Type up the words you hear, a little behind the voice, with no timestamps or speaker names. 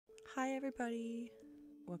Hi everybody!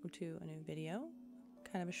 Welcome to a new video.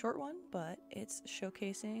 Kind of a short one, but it's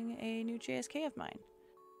showcasing a new JSK of mine.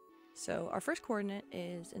 So our first coordinate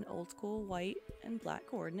is an old school white and black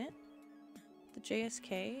coordinate. The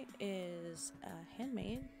JSK is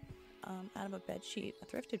handmade out of a bed sheet, a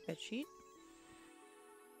thrifted bed sheet.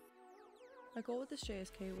 My goal with this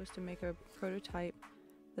JSK was to make a prototype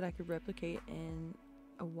that I could replicate in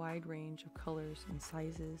a wide range of colors and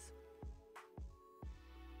sizes.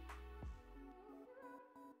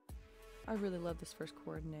 I really love this first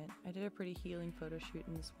coordinate. I did a pretty healing photo shoot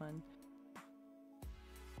in this one.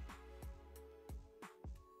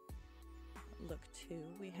 Look 2,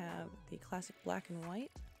 we have the classic black and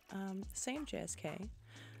white, same JSK,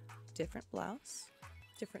 different blouse,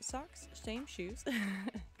 different socks, same shoes,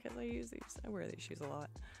 because I wear these shoes a lot.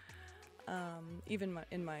 Even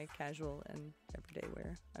in my casual and everyday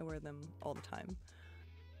wear, I wear them all the time.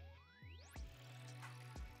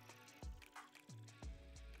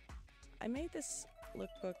 I made this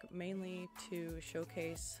lookbook mainly to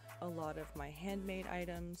showcase a lot of my handmade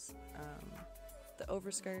items. The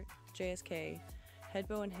overskirt, JSK,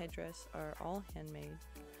 headbow and headdress are all handmade.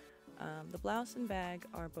 The blouse and bag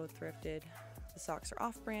are both thrifted. The socks are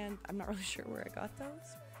off-brand. I'm not really sure where I got those.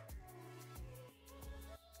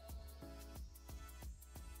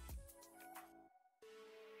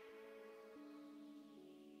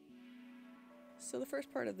 So the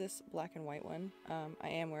first part of this black and white one, I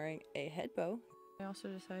am wearing a head bow. I also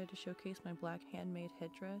decided to showcase my black handmade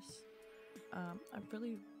headdress. I've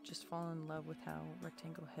really just fallen in love with how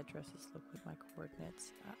rectangle headdresses look with my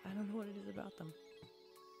coordinates. I don't know what it is about them.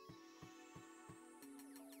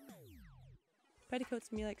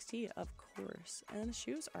 Petticoats Me Likes Tea, of course, and the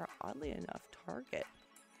shoes are oddly enough Target.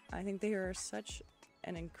 I think they are such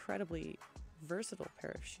an incredibly versatile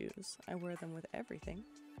pair of shoes. I wear them with everything.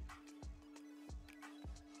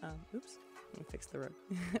 Oops, let me fix the rug.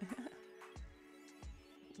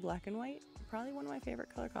 Black and white, probably one of my favorite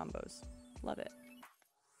color combos. Love it.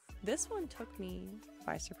 This one took me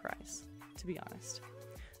by surprise, to be honest.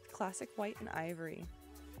 Classic white and ivory.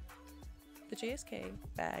 The JSK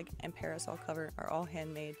bag and parasol cover are all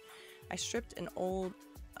handmade. I stripped an old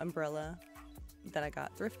umbrella that I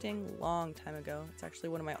got thrifting a long time ago. It's actually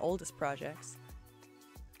one of my oldest projects.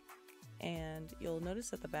 And you'll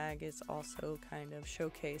notice that the bag is also kind of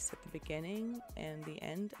showcased at the beginning and the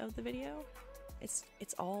end of the video. It's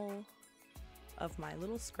all of my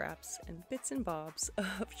little scraps and bits and bobs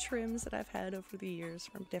of trims that I've had over the years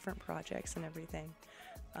from different projects and everything.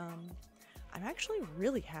 I'm actually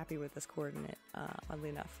really happy with this coordinate, oddly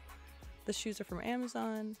enough. The shoes are from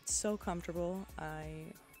Amazon, so comfortable.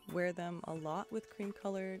 I wear them a lot with cream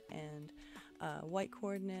colored and white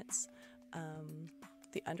coordinates.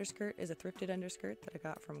 The underskirt is a thrifted underskirt that I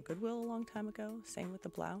got from Goodwill a long time ago. Same with the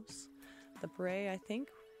blouse. The beret, I think,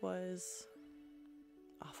 was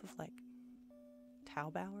off of like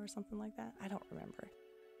Taobao or something like that. I don't remember.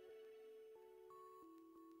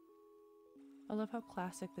 I love how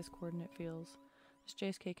classic this coordinate feels. This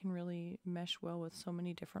JSK can really mesh well with so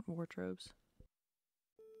many different wardrobes.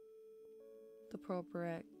 The pearl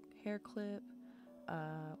barrette hair clip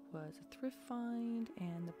was a thrift find,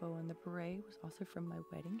 and the bow and the beret was also from my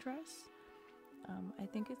wedding dress. I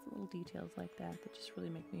think it's little details like that that just really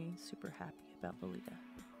make me super happy about Lolita.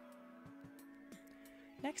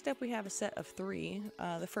 Next up we have a set of 3.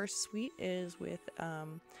 The first suite is with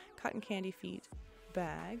cotton candy feet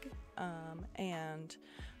bag and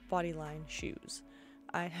bodyline shoes.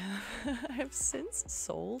 I have since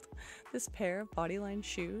sold this pair of bodyline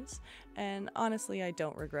shoes, and honestly I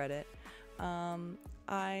don't regret it.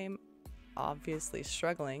 I'm obviously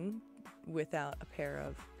struggling without a pair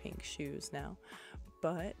of pink shoes now,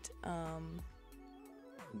 but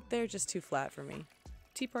they're just too flat for me.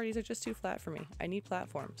 Tea parties are just too flat for me. I need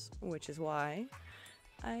platforms, which is why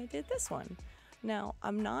I did this one. Now,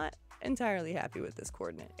 I'm not entirely happy with this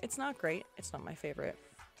coordinate. It's not great. It's not my favorite.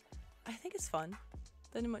 I think it's fun.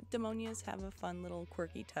 The demonias have a fun little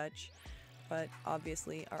quirky touch, but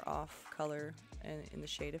obviously are off color and in the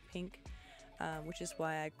shade of pink. Which is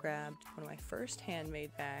why I grabbed one of my first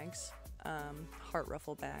handmade bags, heart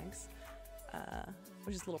ruffle bags,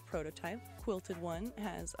 which is a little prototype, quilted one,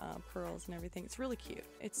 has pearls and everything. It's really cute.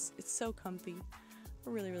 It's so comfy. I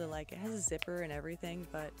really like it. It has a zipper and everything,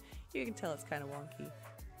 but you can tell it's kind of wonky.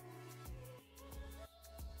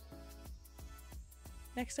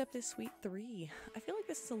 Next up is Suite 3. I feel like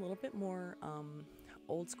this is a little bit more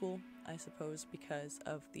old school, I suppose, because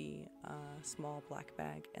of the small black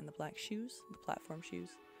bag and the black shoes, the platform shoes.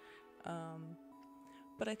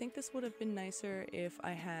 But I think this would have been nicer if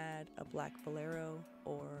I had a black bolero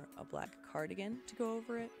or a black cardigan to go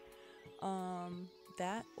over it.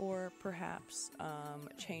 That, or perhaps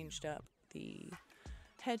changed up the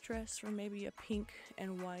headdress for maybe a pink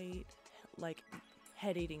and white, like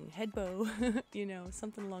head-eating head bow, you know,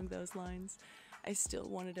 something along those lines. I still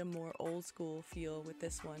wanted a more old school feel with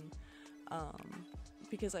this one,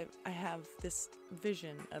 because I have this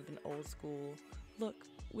vision of an old school look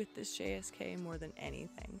with this JSK more than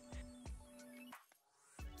anything.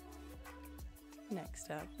 Next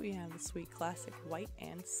up, we have the sweet classic white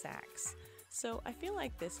and sax. So I feel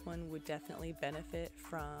like this one would definitely benefit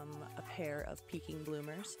from a pair of peaking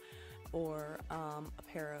bloomers, or a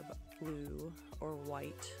pair of blue or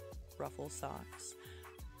white ruffle socks.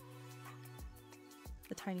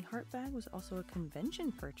 The tiny heart bag was also a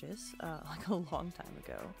convention purchase, like a long time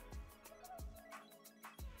ago.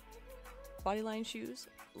 Bodyline shoes,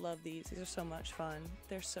 love these. These are so much fun.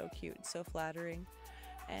 They're so cute and so flattering.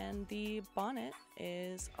 And the bonnet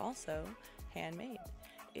is also handmade.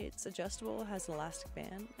 It's adjustable, has an elastic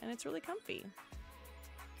band, and it's really comfy.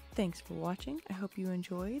 Thanks for watching. I hope you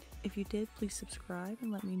enjoyed. If you did, please subscribe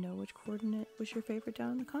and let me know which coordinate was your favorite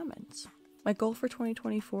down in the comments. My goal for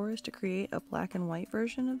 2024 is to create a black and white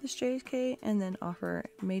version of this JSK and then offer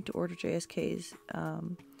made-to-order JSKs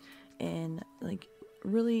in like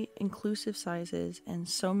really inclusive sizes and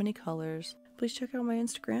so many colors. Please check out my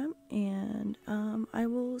Instagram, and I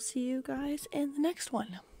will see you guys in the next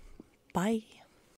one. Bye.